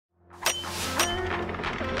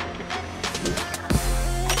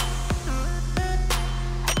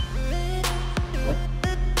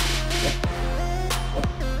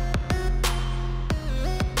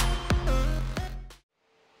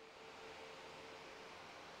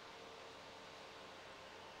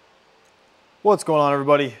What's going on,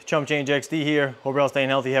 everybody? Chump Change XD here. Hope you're all staying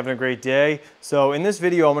healthy, having a great day. So in this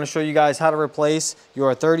video, I'm going to show you guys how to replace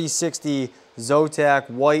your 3060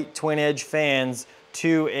 ZOTAC white twin edge fans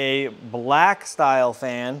to a black style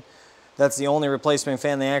fan. That's the only replacement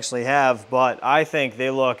fan they actually have, but I think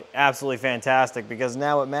they look absolutely fantastic because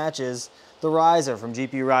now it matches the riser from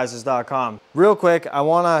GPUrisers.com. Real quick, I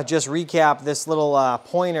want to just recap this little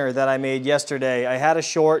pointer that I made yesterday. I had a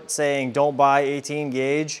short saying don't buy 18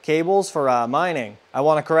 gauge cables for mining. I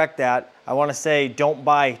want to correct that. I want to say don't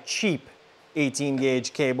buy cheap 18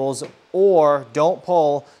 gauge cables, or don't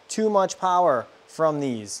pull too much power from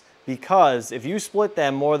these, because if you split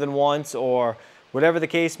them more than once or whatever the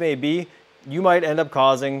case may be, you might end up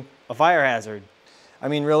causing a fire hazard. I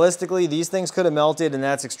mean, realistically, these things could have melted, and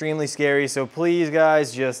that's extremely scary. So please,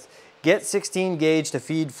 guys, just get 16 gauge to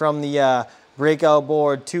feed from the breakout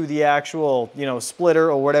board to the actual,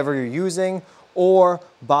 splitter or whatever you're using, or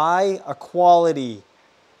buy a quality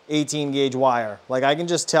 18 gauge wire. Like, I can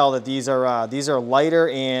just tell that these are lighter,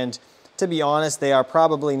 and to be honest, they are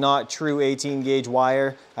probably not true 18 gauge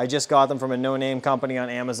wire. I just got them from a no-name company on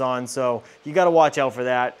Amazon, so you got to watch out for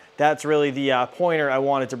that. That's really the pointer I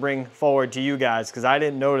wanted to bring forward to you guys, because I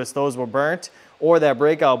didn't notice those were burnt or that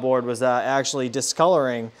breakout board was actually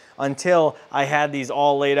discoloring until I had these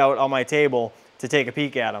all laid out on my table to take a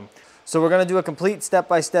peek at them. So we're going to do a complete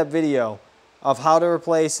step-by-step video of how to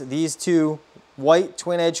replace these two white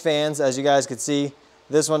twin edge fans. As you guys can see,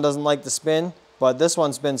 this one doesn't like to spin, but this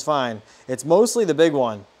one spins fine. It's mostly the big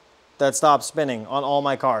one that stops spinning on all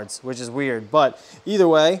my cards, which is weird. But either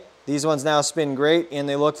way, these ones now spin great and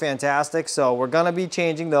they look fantastic. So we're gonna be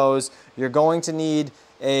changing those. You're going to need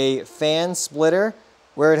a fan splitter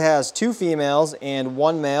where it has 2 females and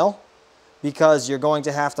 1 male, because you're going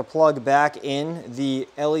to have to plug back in the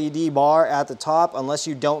LED bar at the top. Unless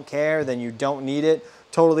you don't care, then you don't need it.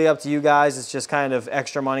 Totally up to you guys. It's just kind of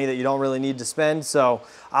extra money that you don't really need to spend. So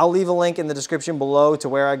I'll leave a link in the description below to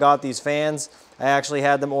where I got these fans. I actually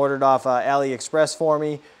had them ordered off AliExpress for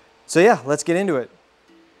me. So yeah, let's get into it.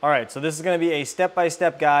 All right, so this is going to be a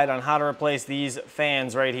step-by-step guide on how to replace these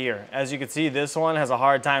fans right here. As you can see, this one has a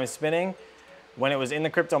hard time spinning. When it was in the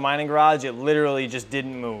crypto mining garage, it literally just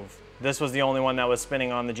didn't move. This was the only one that was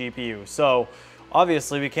spinning on the GPU. So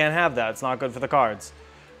obviously we can't have that. It's not good for the cards.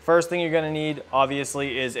 First thing you're going to need,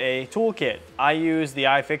 obviously, is a toolkit. I use the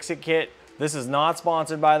iFixit kit. This is not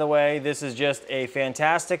sponsored, by the way. This is just a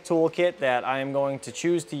fantastic toolkit that I am going to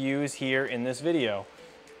choose to use here in this video.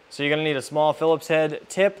 So you're going to need a small Phillips head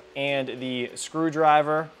tip and the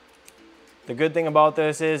screwdriver. The good thing about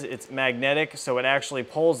this is it's magnetic, so it actually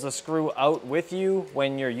pulls the screw out with you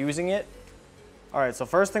when you're using it. All right, so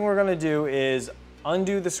first thing we're going to do is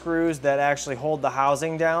undo the screws that actually hold the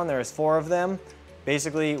housing down. There's 4 of them.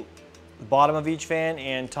 Basically, bottom of each fan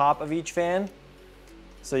and top of each fan.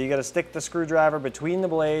 So you got to stick the screwdriver between the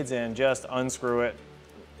blades and just unscrew it.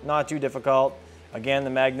 Not too difficult. Again, the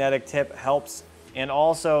magnetic tip helps. And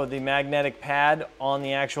also the magnetic pad on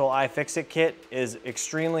the actual iFixit kit is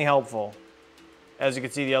extremely helpful. As you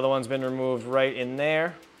can see, the other one's been removed right in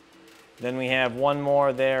there. Then we have 1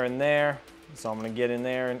 more there and there. So I'm going to get in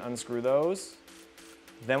there and unscrew those.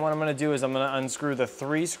 Then what I'm going to do is I'm going to unscrew the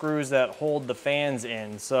 3 screws that hold the fans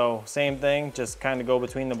in. So same thing, just kind of go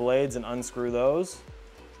between the blades and unscrew those.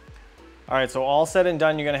 All right, so all said and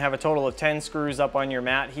done, you're going to have a total of 10 screws up on your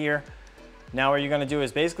mat here. Now what you're going to do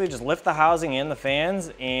is basically just lift the housing and the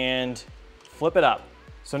fans and flip it up.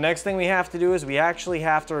 So next thing we have to do is we actually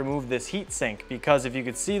have to remove this heat sink, because if you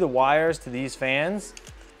could see the wires to these fans,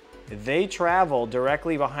 they travel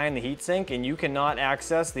directly behind the heatsink, and you cannot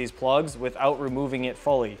access these plugs without removing it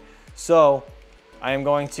fully. So I am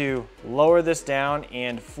going to lower this down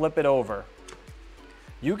and flip it over.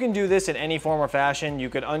 You can do this in any form or fashion. You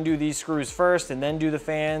could undo these screws first and then do the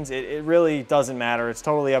fans. It really doesn't matter. It's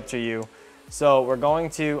totally up to you. So we're going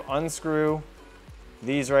to unscrew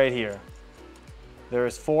these right here.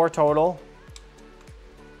 There's 4 total.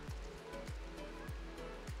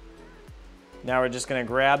 Now we're just going to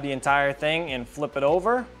grab the entire thing and flip it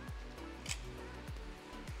over.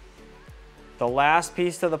 The last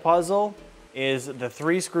piece to the puzzle is the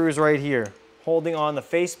 3 screws right here, holding on the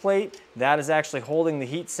faceplate. That is actually holding the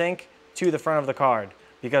heat sink to the front of the card,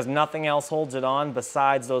 because nothing else holds it on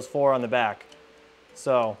besides those 4 on the back.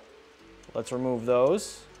 So let's remove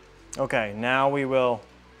those. Okay, now we will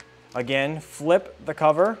again flip the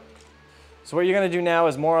cover. So what you're going to do now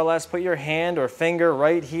is more or less put your hand or finger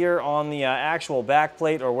right here on the actual back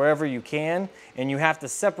plate or wherever you can, and you have to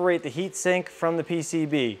separate the heat sink from the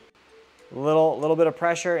PCB. Little bit of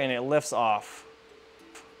pressure and it lifts off.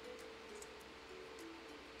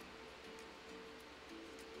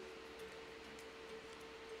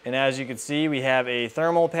 And as you can see, we have a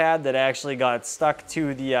thermal pad that actually got stuck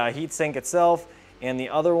to the heatsink itself, and the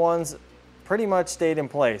other ones pretty much stayed in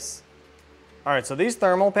place. All right, so these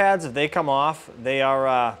thermal pads, if they come off, they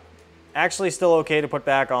are actually still okay to put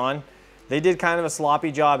back on. They did kind of a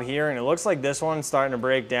sloppy job here, and it looks like this one's starting to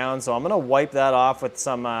break down, so I'm gonna wipe that off with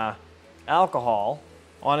some alcohol.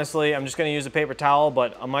 Honestly, I'm just gonna use a paper towel,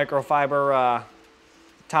 but a microfiber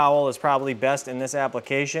towel is probably best in this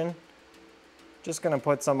application. Just gonna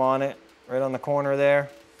put some on it, right on the corner there.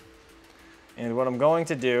 And what I'm going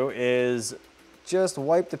to do is just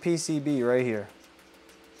wipe the PCB right here.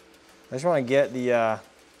 I just wanna get the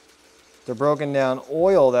broken down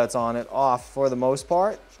oil that's on it off for the most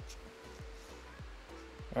part.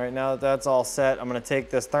 All right, now that that's all set, I'm gonna take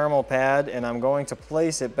this thermal pad and I'm going to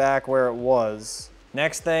place it back where it was.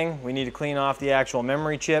 Next thing, we need to clean off the actual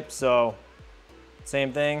memory chip. So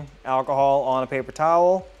same thing, alcohol on a paper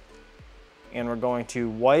towel. And we're going to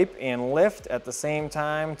wipe and lift at the same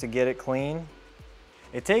time to get it clean.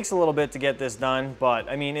 It takes a little bit to get this done, but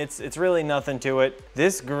I mean, it's really nothing to it.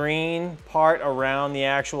 This green part around the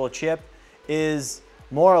actual chip is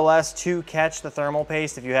more or less to catch the thermal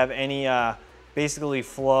paste if you have any basically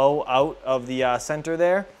flow out of the center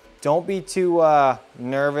there. Don't be too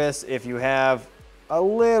nervous if you have a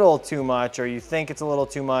little too much or you think it's a little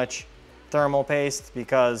too much thermal paste,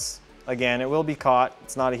 because again, it will be caught.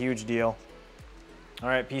 It's not a huge deal. All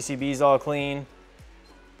right, PCB's all clean.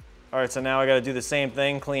 All right, so now I gotta do the same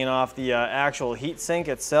thing, clean off the actual heat sink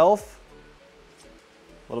itself.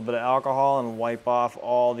 A little bit of alcohol and wipe off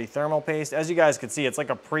all the thermal paste. As you guys can see, it's like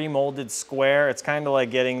a pre-molded square. It's kind of like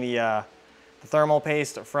getting the thermal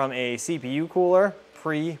paste from a CPU cooler,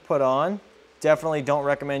 pre-put on. Definitely don't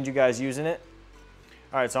recommend you guys using it.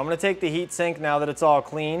 All right, so I'm gonna take the heat sink now that it's all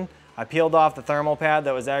clean. I peeled off the thermal pad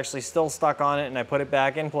that was actually still stuck on it and I put it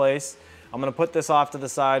back in place. I'm gonna put this off to the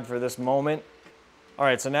side for this moment. All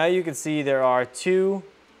right, so now you can see there are two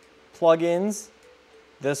plugins.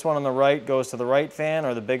 This one on the right goes to the right fan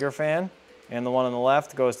or the bigger fan, and the one on the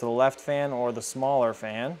left goes to the left fan or the smaller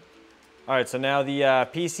fan. All right, so now the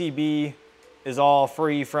PCB is all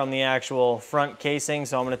free from the actual front casing,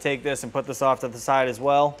 so I'm gonna take this and put this off to the side as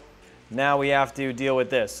well. Now we have to deal with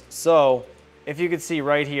this. So if you can see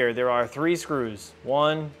right here, there are 3 screws,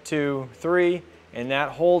 1, 2, 3, and that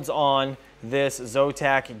holds on this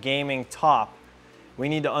ZOTAC gaming top. We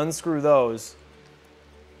need to unscrew those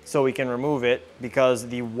so we can remove it, because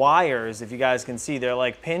the wires, if you guys can see, they're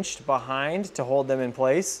like pinched behind to hold them in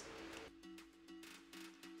place.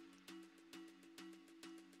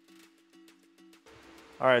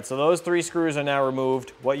 All right, so those 3 screws are now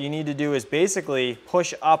removed. What you need to do is basically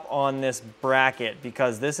push up on this bracket,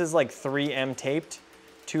 because this is like 3M taped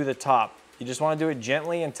to the top. You just want to do it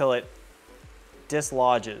gently until it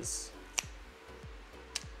dislodges.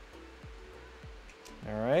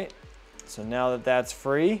 All right, so now that that's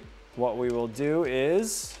free, what we will do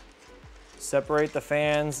is separate the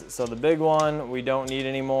fans. So the big one we don't need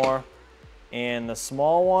anymore, and the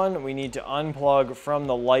small one we need to unplug from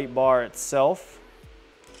the light bar itself.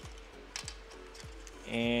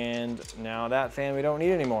 And now that fan we don't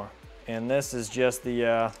need anymore. And this is just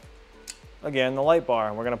the, again, the light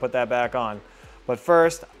bar. We're gonna put that back on. But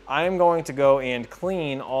first, I'm going to go and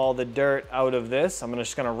clean all the dirt out of this. I'm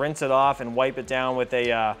just gonna rinse it off and wipe it down with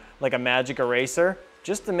a, like a magic eraser,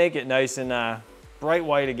 just to make it nice and bright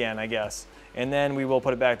white again, I guess. And then we will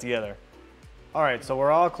put it back together. All right, so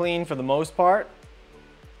we're all clean for the most part.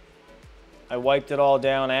 I wiped it all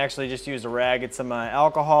down. I actually just used a rag and some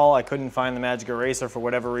alcohol. I couldn't find the magic eraser for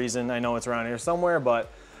whatever reason. I know it's around here somewhere,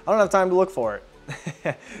 but I don't have time to look for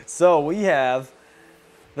it. So we have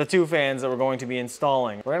the 2 fans that we're going to be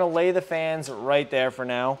installing. We're gonna lay the fans right there for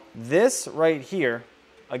now. This right here,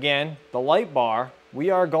 again, the light bar, we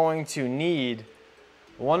are going to need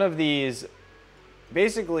one of these,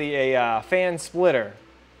 basically a fan splitter,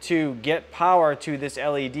 to get power to this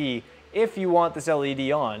LED if you want this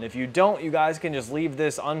LED on. If you don't, you guys can just leave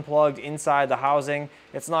this unplugged inside the housing.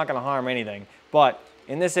 It's not gonna harm anything. But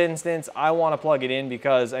in this instance, I wanna plug it in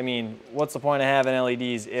because, I mean, what's the point of having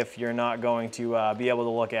LEDs if you're not going to be able to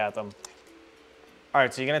look at them? All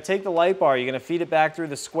right, so you're gonna take the light bar, you're gonna feed it back through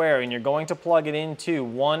the square, and you're going to plug it into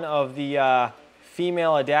one of the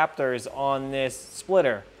female adapters on this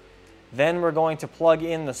splitter. Then we're going to plug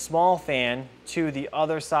in the small fan to the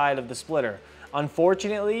other side of the splitter.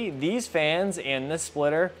 Unfortunately, these fans and this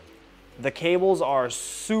splitter, the cables are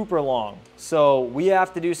super long. So we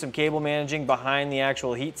have to do some cable managing behind the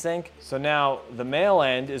actual heatsink. So now the male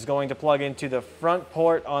end is going to plug into the front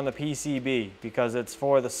port on the PCB because it's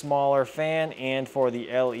for the smaller fan and for the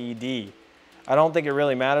LED. I don't think it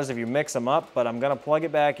really matters if you mix them up, but I'm gonna plug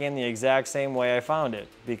it back in the exact same way I found it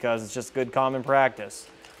because it's just good common practice.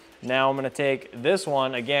 Now I'm gonna take this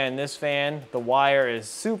one, again, this fan, the wire is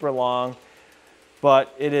super long,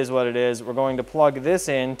 but it is what it is. We're going to plug this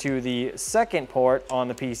into the second port on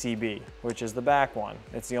the PCB, which is the back one.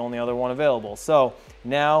 It's the only other one available. So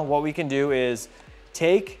now what we can do is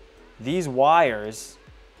take these wires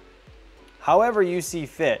however you see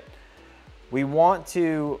fit. We want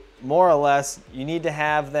to, more or less, you need to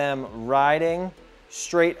have them riding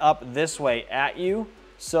straight up this way at you.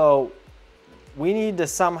 So we need to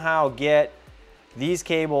somehow get these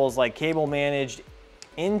cables, like cable managed,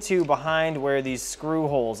 into behind where these screw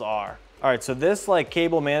holes are. All right, so this like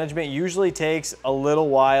cable management usually takes a little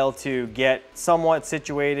while to get somewhat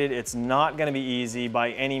situated. It's not gonna be easy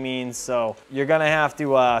by any means, so you're gonna have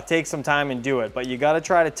to take some time and do it, but you gotta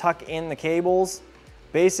try to tuck in the cables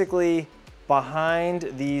basically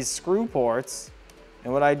behind these screw ports.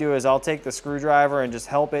 And what I do is I'll take the screwdriver and just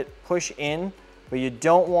help it push in, but you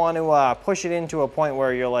don't want to push it into a point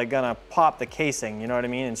where you're like gonna pop the casing, you know what I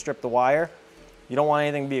mean, and strip the wire. You don't want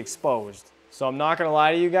anything to be exposed. So I'm not gonna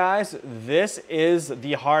lie to you guys, this is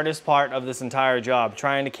the hardest part of this entire job,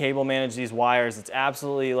 trying to cable manage these wires. It's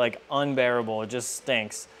absolutely like unbearable, it just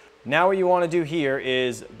stinks. Now what you wanna do here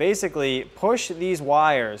is basically push these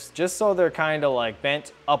wires just so they're kind of like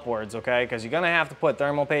bent upwards, okay? Because you're gonna have to put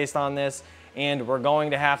thermal paste on this and we're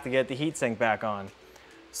going to have to get the heatsink back on.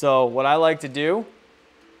 So what I like to do,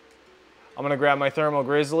 I'm gonna grab my Thermal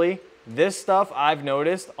Grizzly. This stuff I've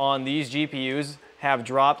noticed on these GPUs have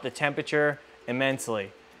dropped the temperature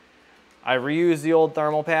immensely. I reuse the old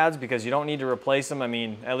thermal pads because you don't need to replace them. I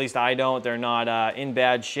mean, at least I don't. They're not in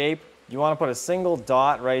bad shape. You want to put a single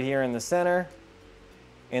dot right here in the center.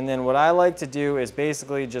 And then what I like to do is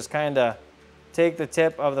basically just kind of take the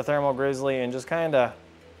tip of the Thermal Grizzly and just kind of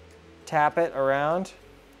tap it around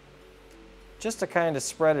just to kind of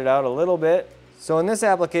spread it out a little bit. So in this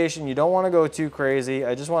application, you don't want to go too crazy.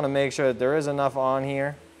 I just want to make sure that there is enough on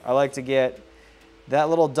here. I like to get that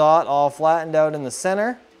little dot all flattened out in the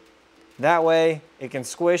center. That way it can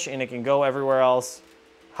squish and it can go everywhere else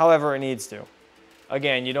however it needs to.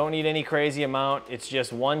 Again, you don't need any crazy amount. It's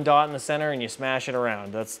just one dot in the center and you smash it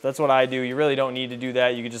around. That's what I do. You really don't need to do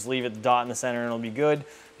that. You can just leave it the dot in the center and it'll be good,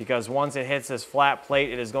 because once it hits this flat plate,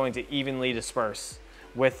 it is going to evenly disperse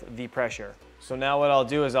with the pressure. So now what I'll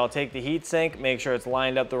do is I'll take the heatsink, make sure it's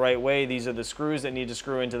lined up the right way. These are the screws that need to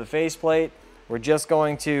screw into the faceplate. We're just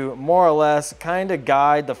going to more or less kind of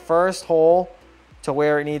guide the first hole to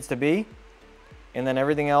where it needs to be, and then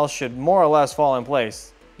everything else should more or less fall in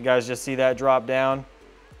place. You guys just see that drop down?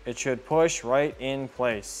 It should push right in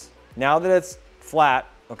place. Now that it's flat,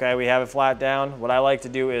 okay, we have it flat down, what I like to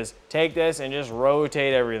do is take this and just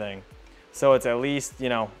rotate everything so it's at least, you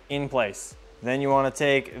know, in place. Then you want to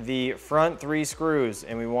take the front 3 screws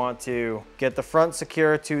and we want to get the front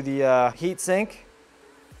secure to the heatsink.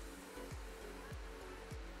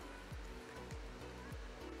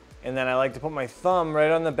 And then I like to put my thumb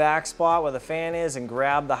right on the back spot where the fan is and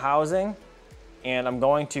grab the housing, and I'm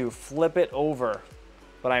going to flip it over,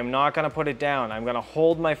 but I'm not going to put it down. I'm going to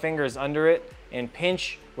hold my fingers under it and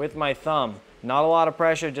pinch with my thumb. Not a lot of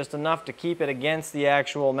pressure, just enough to keep it against the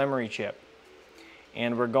actual memory chip.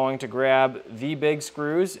 And we're going to grab the big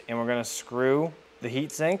screws and we're going to screw the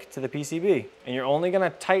heatsink to the PCB. And you're only going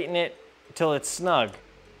to tighten it until it's snug.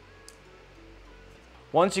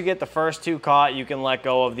 Once you get the first 2 caught, you can let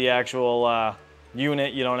go of the actual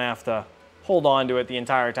unit. You don't have to hold on to it the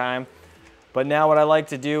entire time. But now what I like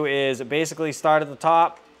to do is basically start at the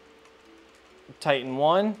top, tighten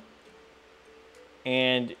 1,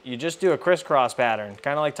 and you just do a crisscross pattern,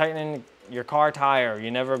 kind of like tightening your car tire.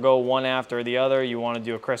 You never go one after the other, you want to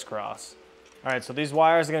do a crisscross. All right, so these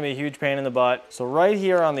wires are going to be a huge pain in the butt. So right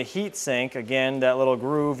here on the heatsink, again, that little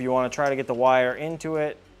groove, you want to try to get the wire into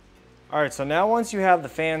it. All right, so now once you have the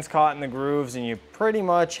fans caught in the grooves and you pretty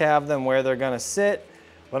much have them where they're going to sit,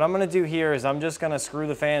 what I'm going to do here is I'm just going to screw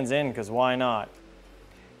the fans in, because why not?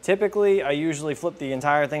 Typically, I usually flip the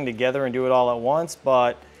entire thing together and do it all at once,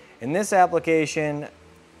 but in this application,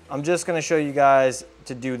 I'm just going to show you guys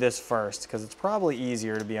to do this first, because it's probably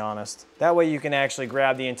easier, to be honest. That way you can actually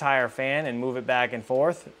grab the entire fan and move it back and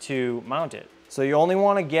forth to mount it. So you only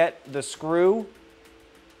want to get the screw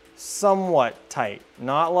somewhat tight,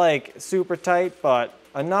 not like super tight, but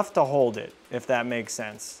enough to hold it, if that makes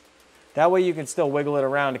sense. That way you can still wiggle it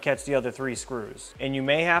around to catch the other 3 screws. And you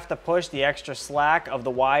may have to push the extra slack of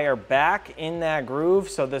the wire back in that groove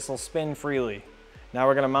so this will spin freely. Now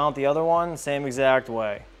we're going to mount the other one same exact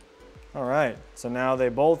way. All right, so now they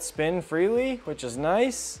both spin freely, which is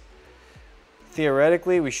nice.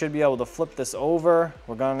 Theoretically, we should be able to flip this over.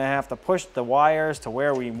 We're gonna have to push the wires to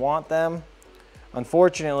where we want them.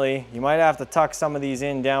 Unfortunately, you might have to tuck some of these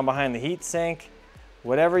in down behind the heat sink.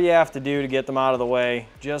 Whatever you have to do to get them out of the way,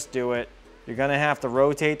 just do it. You're gonna have to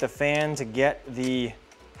rotate the fan to get the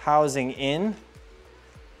housing in.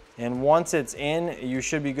 And once it's in, you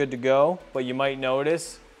should be good to go. But you might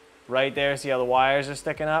notice right there, see how the wires are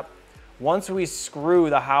sticking up? Once we screw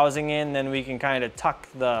the housing in, then we can kind of tuck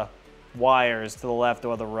the wires to the left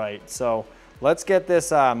or the right. So let's get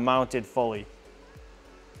this mounted fully.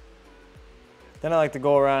 Then I like to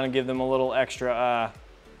go around and give them a little extra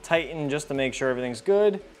tighten just to make sure everything's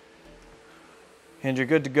good. And you're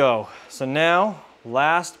good to go. So now,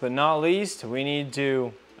 last but not least, we need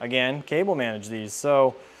to, again, cable manage these.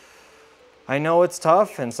 So I know it's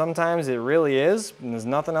tough, and sometimes it really is, and there's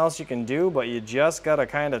nothing else you can do, but you just gotta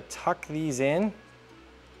kind of tuck these in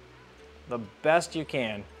the best you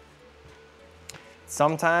can.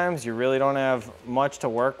 Sometimes you really don't have much to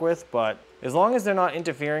work with, but as long as they're not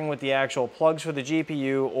interfering with the actual plugs for the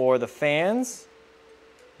GPU or the fans,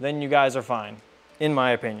 then you guys are fine, in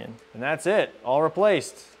my opinion. And that's it, all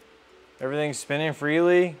replaced. Everything's spinning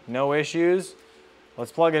freely, no issues.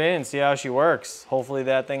 Let's plug it in and see how she works. Hopefully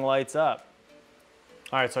that thing lights up.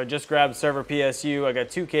 All right, so I just grabbed server PSU. I got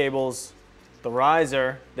 2 cables. The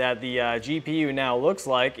riser that the GPU now looks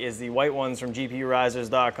like is the white ones from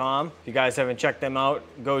GPUrisers.com. If you guys haven't checked them out,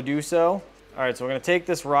 go do so. All right, so we're gonna take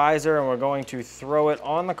this riser and we're going to throw it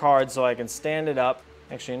on the card so I can stand it up.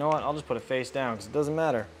 Actually, you know what? I'll just put it face down because it doesn't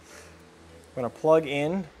matter. I'm gonna plug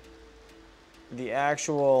in the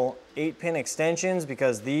actual 8-pin extensions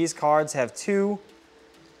because these cards have 2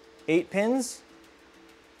 8-pins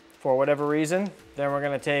for whatever reason. Then we're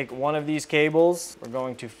gonna take one of these cables, we're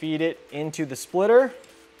going to feed it into the splitter,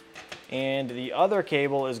 and the other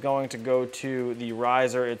cable is going to go to the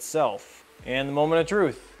riser itself. And the moment of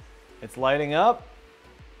truth, it's lighting up,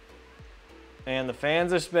 and the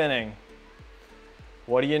fans are spinning.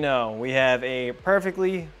 What do you know? We have a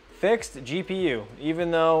perfectly fixed GPU.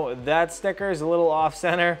 Even though that sticker is a little off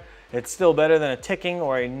center, it's still better than a ticking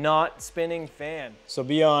or a not spinning fan. So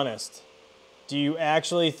be honest. Do you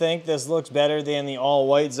actually think this looks better than the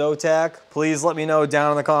all-white ZOTAC? Please let me know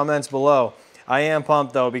down in the comments below. I am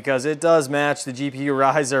pumped though because it does match the GPU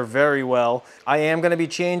riser very well. I am gonna be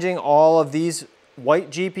changing all of these white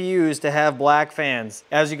GPUs to have black fans.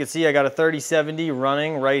 As you can see, I got a 3070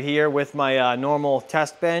 running right here with my normal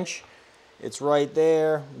test bench. It's right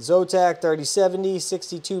there. ZOTAC 3070,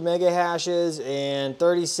 62 mega hashes, and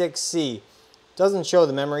 36C. Doesn't show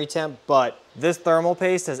the memory temp, but this thermal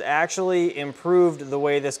paste has actually improved the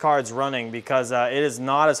way this card's running because it is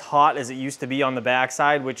not as hot as it used to be on the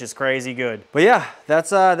backside, which is crazy good. But yeah, that's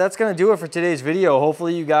gonna do it for today's video.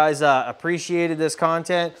 Hopefully you guys appreciated this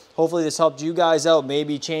content. Hopefully this helped you guys out,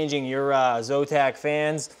 maybe changing your ZOTAC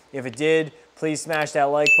fans. If it did, please smash that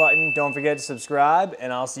like button. Don't forget to subscribe,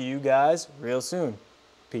 and I'll see you guys real soon.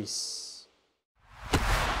 Peace.